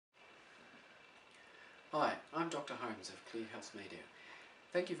Hi, I'm Dr. Holmes of Clear Health Media.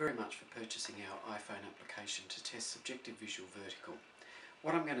 Thank you very much for purchasing our iPhone application to test Subjective Visual Vertical.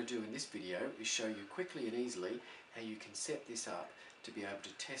 What I'm going to do in this video is show you quickly and easily how you can set this up to be able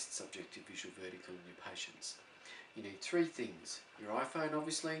to test Subjective Visual Vertical in your patients. You need three things: your iPhone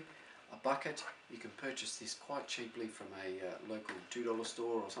obviously, a bucket, you can purchase this quite cheaply from a local $2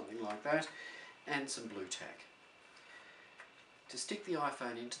 store or something like that, and some blue tack. To stick the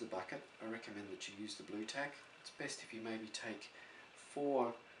iPhone into the bucket, I recommend that you use the blue tack. It's best if you maybe take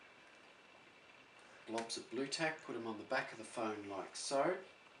 4 blobs of blue tack, put them on the back of the phone like so.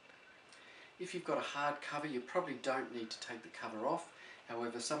 If you've got a hard cover, you probably don't need to take the cover off.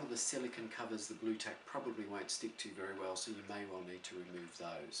 However, some of the silicone covers the blue tack probably won't stick to very well, so you may well need to remove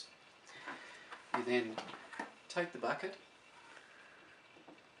those. You then take the bucket,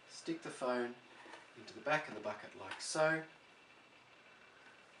 stick the phone into the back of the bucket like so,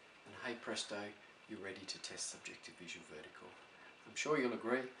 and hey presto, you're ready to test Subjective Visual Vertical. I'm sure you'll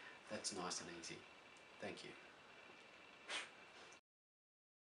agree that's nice and easy. Thank you.